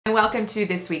And welcome to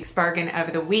this week's bargain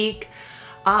of the week.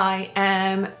 I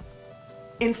am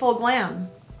in full glam.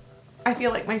 I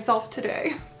feel like myself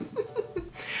today.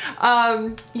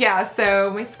 Yeah,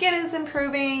 so my skin is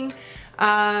improving.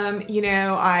 You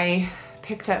know, I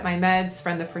picked up my meds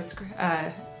from the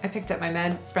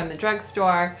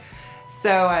drugstore.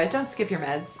 So don't skip your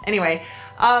meds. Anyway,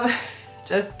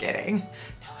 just kidding.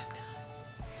 No,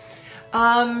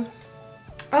 I'm not.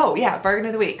 Oh yeah, bargain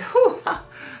of the week. Whew.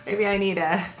 Maybe I need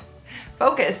a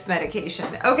focus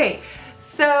medication. Okay,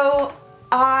 so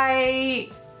I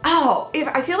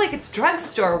feel like it's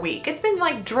drugstore week. It's been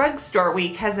like drugstore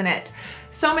week, hasn't it?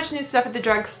 So much new stuff at the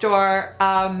drugstore,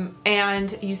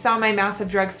 and you saw my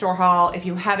massive drugstore haul. If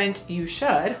you haven't, you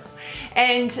should.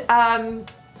 And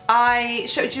I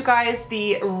showed you guys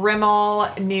the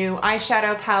Rimmel new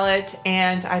eyeshadow palette,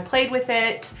 and I played with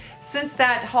it since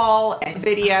that haul and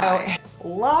video. I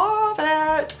love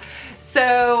it.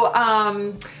 So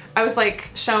I was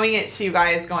like showing it to you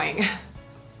guys going,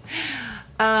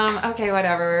 okay,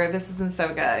 whatever, this isn't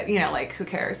so good, you know, like who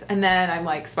cares? And then I'm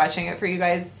like swatching it for you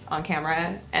guys on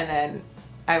camera, and then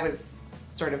I was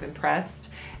sort of impressed.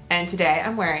 And today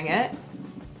I'm wearing it.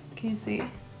 Can you see?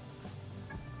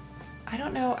 I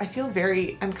don't know, I feel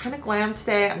I'm kind of glam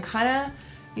today. I'm kind of,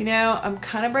 you know, I'm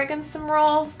kind of breaking some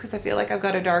rules because I feel like I've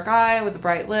got a dark eye with a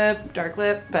bright lip, dark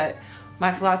lip, but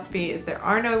my philosophy is there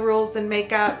are no rules in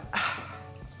makeup.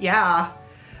 Yeah.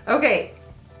 Okay,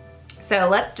 so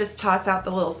let's just toss out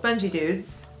the little spongy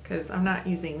dudes because I'm not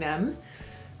using them.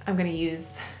 I'm gonna use,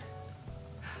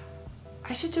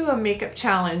 I should do a makeup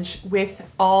challenge with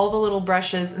all the little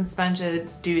brushes and spongy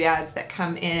doodads that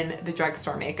come in the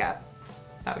drugstore makeup.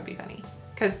 That would be funny.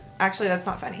 Because actually that's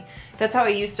not funny. That's how I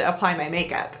used to apply my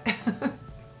makeup.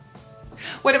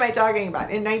 What am I talking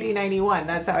about? In 1991,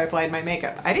 that's how I applied my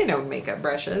makeup. I didn't know makeup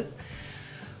brushes.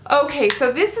 Okay,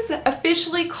 so this is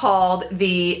officially called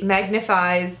the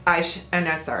Magnifies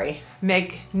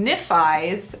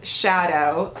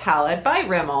Shadow Palette by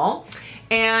Rimmel.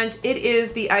 And it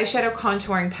is the eyeshadow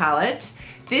contouring palette.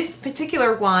 This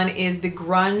particular one is the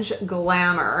Grunge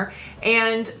Glamour,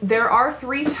 and there are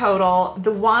 3 total.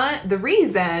 The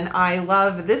reason I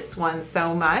love this one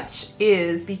so much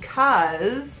is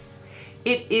because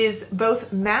it is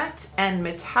both matte and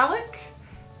metallic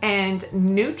and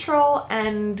neutral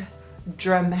and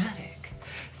dramatic.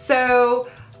 So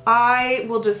I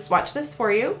will just swatch this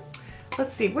for you.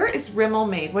 Let's see, where is Rimmel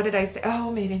made? What did I say?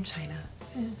 Oh, made in China.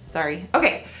 Sorry.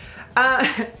 Okay.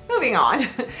 Moving on.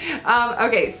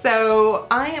 Okay, so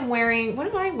I am wearing, what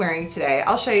am I wearing today?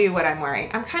 I'll show you what I'm wearing.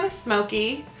 I'm kind of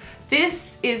smoky.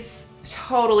 This is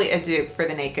totally a dupe for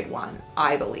the Naked One,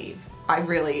 I believe. I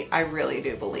really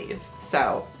do believe.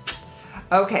 So,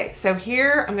 okay, so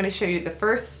here I'm gonna show you the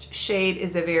first shade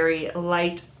is a very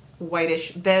light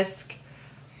whitish bisque.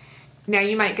 Now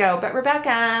you might go, but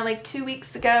Rebecca, like 2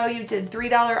 weeks ago you did $3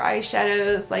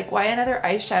 eyeshadows. Like, why another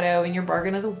eyeshadow in your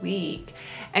bargain of the week?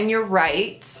 And you're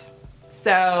right.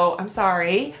 So I'm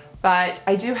sorry, but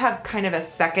I do have kind of a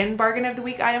second bargain of the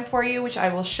week item for you, which I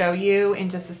will show you in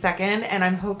just a second. And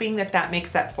I'm hoping that that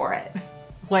makes up for it.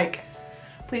 Like,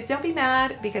 please don't be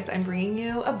mad because I'm bringing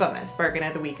you a bonus bargain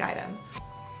of the week item.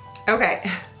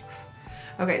 Okay.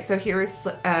 Okay, so here's,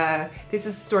 this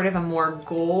is sort of a more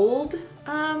gold,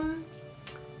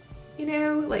 you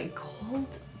know, like gold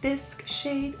bisque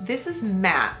shade. This is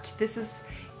matte. This is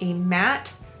a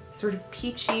matte sort of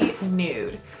peachy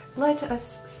nude. Let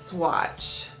us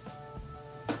swatch.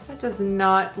 That does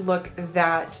not look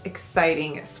that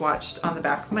exciting swatched on the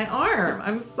back of my arm.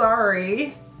 I'm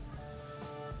sorry.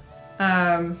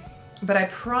 But I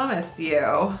promise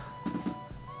you,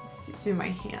 let's do my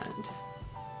hand.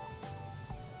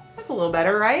 That's a little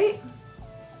better, right?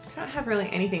 I don't have really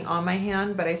anything on my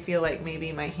hand, but I feel like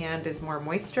maybe my hand is more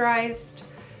moisturized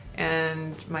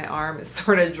and my arm is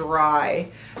sort of dry.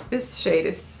 This shade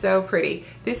is so pretty.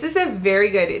 This is a very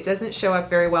good, it doesn't show up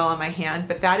very well on my hand,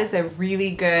 but that is a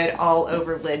really good all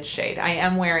over lid shade. I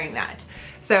am wearing that.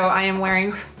 So I am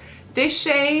wearing this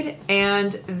shade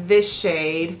and this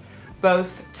shade, both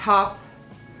top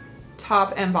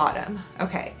and bottom.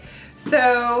 Okay,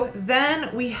 so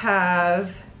then we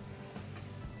have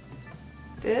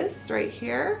this right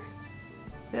here,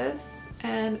 this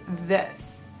and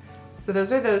this. So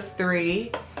those are those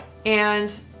 3.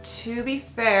 And to be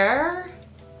fair,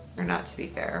 or not to be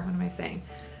fair, what am I saying?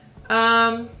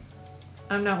 I'm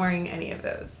not wearing any of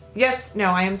those. Yes, no,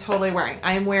 I am totally wearing.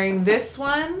 I am wearing this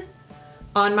one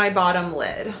on my bottom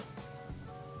lid.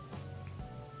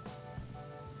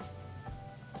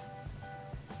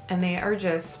 And they are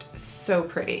just so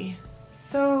pretty.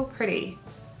 So pretty.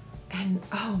 And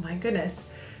oh my goodness.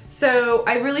 So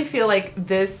I really feel like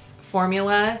this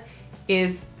formula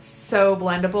is so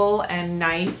blendable and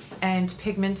nice and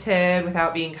pigmented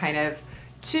without being kind of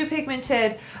too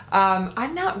pigmented.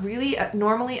 I'm not really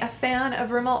normally a fan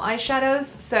of Rimmel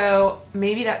eyeshadows, so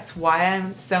maybe that's why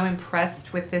I'm so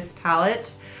impressed with this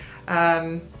palette.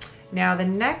 Now the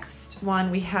next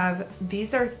one we have,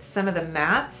 these are some of the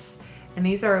mattes, and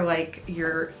these are like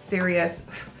your serious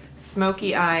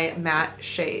smoky eye matte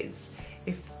shades.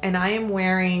 And I am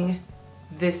wearing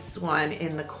this one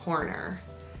in the corner.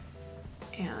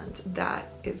 And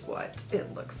that is what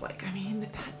it looks like. I mean,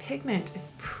 that pigment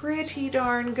is pretty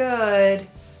darn good.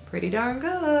 Pretty darn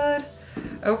good.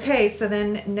 Okay, so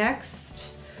then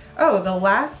next, oh, the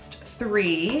last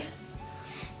three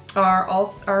are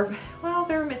well,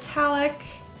 they're metallic.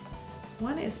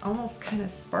 One is almost kind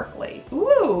of sparkly.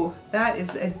 Ooh, that is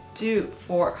a dupe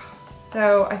for,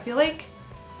 so I feel like,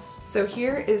 so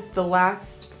here is the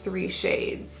last three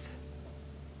shades.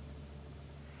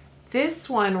 This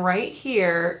one right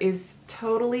here is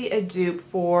totally a dupe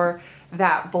for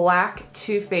that black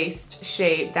Too Faced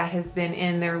shade that has been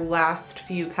in their last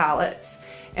few palettes.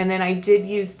 And then I did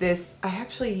use this, I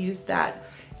actually used that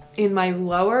in my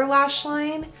lower lash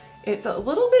line. It's a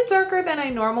little bit darker than I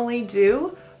normally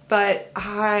do, but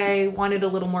I wanted a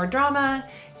little more drama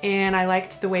and I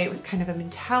liked the way it was kind of a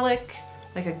metallic,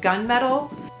 like a gunmetal.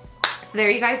 So there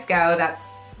you guys go.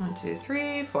 That's 1, 2,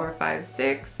 3, 4, 5,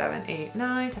 6, 7, 8,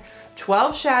 9, 10,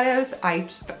 12 shadows. I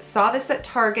saw this at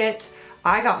Target.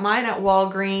 I got mine at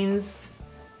Walgreens.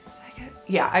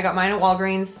 Yeah, I got mine at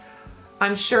Walgreens.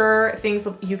 I'm sure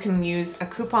you can use a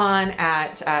coupon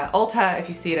at Ulta if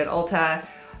you see it at Ulta.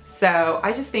 So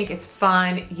I just think it's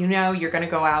fun. You know, you're gonna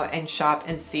go out and shop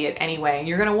and see it anyway. And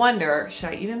you're gonna wonder, should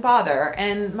I even bother?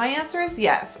 And my answer is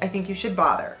yes, I think you should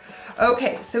bother.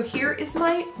 Okay, so here is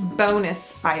my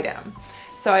bonus item.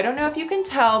 So I don't know if you can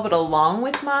tell, but along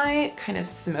with my kind of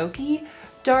smoky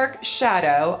dark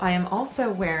shadow, I am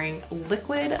also wearing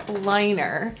liquid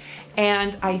liner.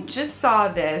 And I just saw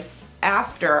this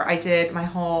after I did my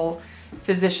whole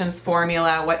Physicians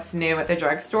Formula, what's new at the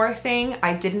drugstore thing.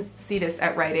 I didn't see this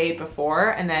at Rite Aid before,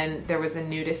 and then there was a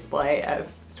new display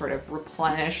of sort of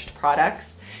replenished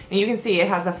products. And you can see it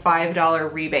has a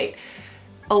 $5 rebate.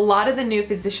 A lot of the new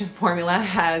Physician Formula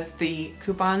has the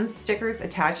coupon stickers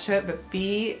attached to it, but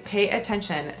pay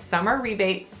attention. Some are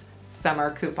rebates, some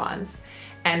are coupons.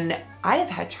 And I have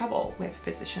had trouble with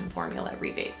Physician Formula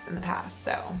rebates in the past,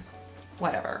 so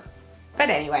whatever. But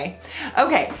anyway,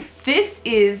 okay, this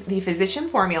is the Physician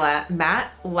Formula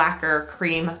Matte Lacquer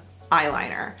Cream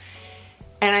Eyeliner.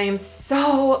 And I am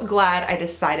so glad I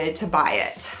decided to buy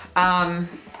it.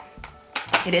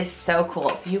 It is so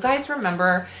cool. Do you guys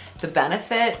remember the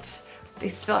Benefit?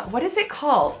 What is it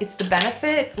called? It's the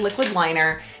Benefit liquid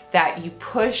liner that you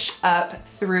push up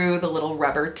through the little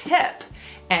rubber tip.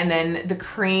 And then the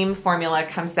cream formula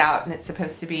comes out and it's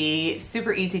supposed to be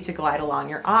super easy to glide along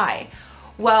your eye.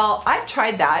 Well, I've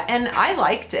tried that and I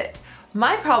liked it.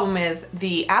 My problem is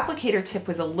the applicator tip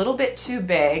was a little bit too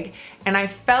big and I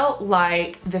felt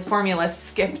like the formula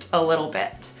skipped a little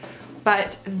bit.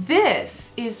 But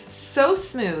this is so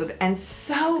smooth and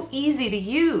so easy to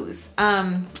use.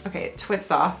 Okay, it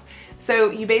twists off.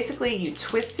 So you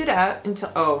twist it up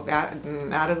until, oh,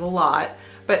 that is a lot.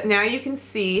 But now you can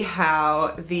see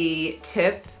how the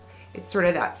tip, it's sort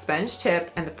of that sponge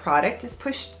tip and the product is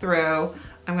pushed through.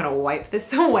 I'm gonna wipe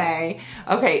this away.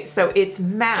 Okay, so it's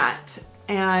matte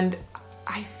and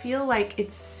I feel like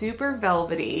it's super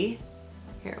velvety.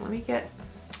 Here, let me get,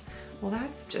 well,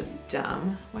 that's just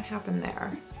dumb. What happened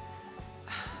there?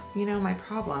 You know, my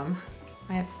problem,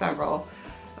 I have several,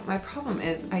 but my problem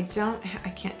is I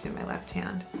can't do my left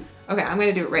hand. Okay, I'm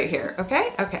gonna do it right here,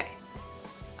 okay? Okay.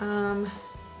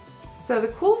 So the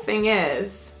cool thing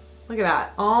is, look at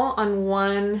that, all on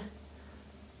one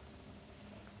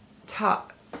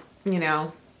top, you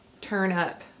know, turn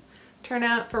up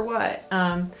for what?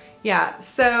 Yeah,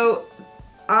 so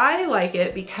I like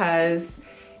it because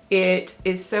it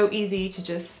is so easy to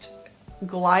just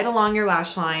glide along your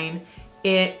lash line.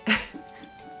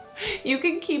 You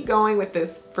can keep going with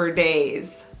this for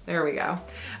days. There we go.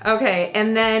 Okay,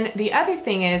 and then the other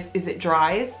thing is it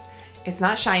dries. It's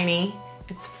not shiny.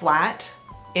 It's flat.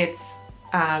 It's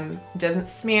doesn't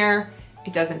smear.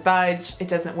 It doesn't budge. It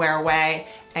doesn't wear away.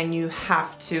 And you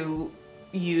have to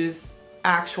use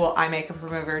actual eye makeup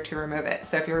remover to remove it.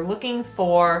 So if you're looking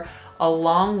for a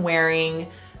long wearing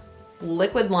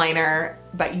liquid liner,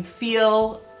 but you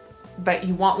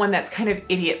want one that's kind of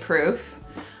idiot proof,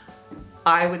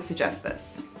 I would suggest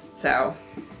this. So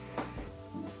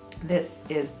this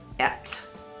is it.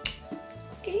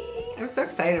 I'm so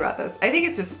excited about this. I think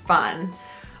it's just fun.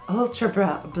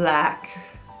 Ultra Black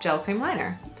Gel Cream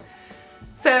Liner.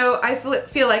 So I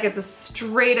feel like it's a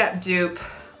straight up dupe.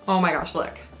 Oh my gosh,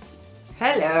 look.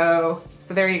 Hello.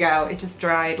 So there you go. It just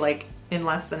dried like in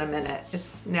less than a minute.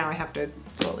 Now I have to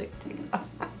totally take it off.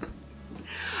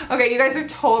 Okay, you guys are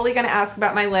totally gonna ask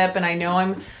about my lip, and I know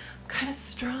I'm kind of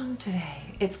strong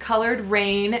today. It's colored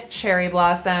Raine Cherry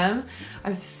Blossom. I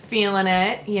was just feeling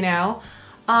it, you know.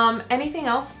 Anything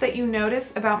else that you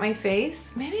notice about my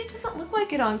face? Maybe it doesn't look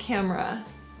like it on camera.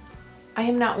 I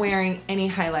am not wearing any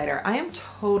highlighter. I am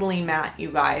totally matte,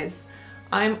 you guys.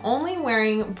 I'm only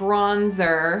wearing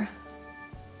bronzer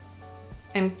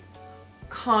and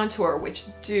contour, which,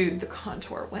 dude, the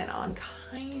contour went on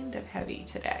kind of heavy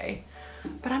today.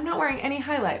 But I'm not wearing any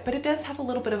highlight, but it does have a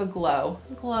little bit of a glow.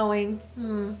 Glowing.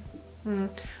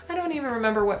 I don't even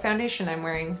remember what foundation I'm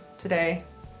wearing today.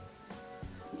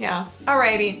 Yeah,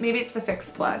 alrighty, maybe it's the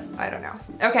Fix Plus, I don't know.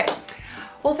 Okay,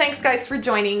 well thanks guys for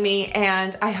joining me,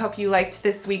 and I hope you liked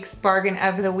this week's Bargain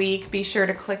of the Week. Be sure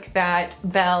to click that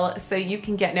bell so you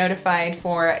can get notified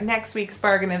for next week's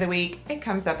Bargain of the Week. It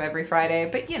comes up every Friday,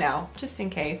 but you know, just in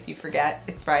case you forget,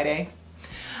 it's Friday.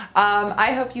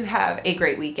 I hope you have a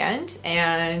great weekend,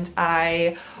 and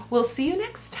I will see you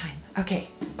next time. Okay,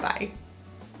 bye.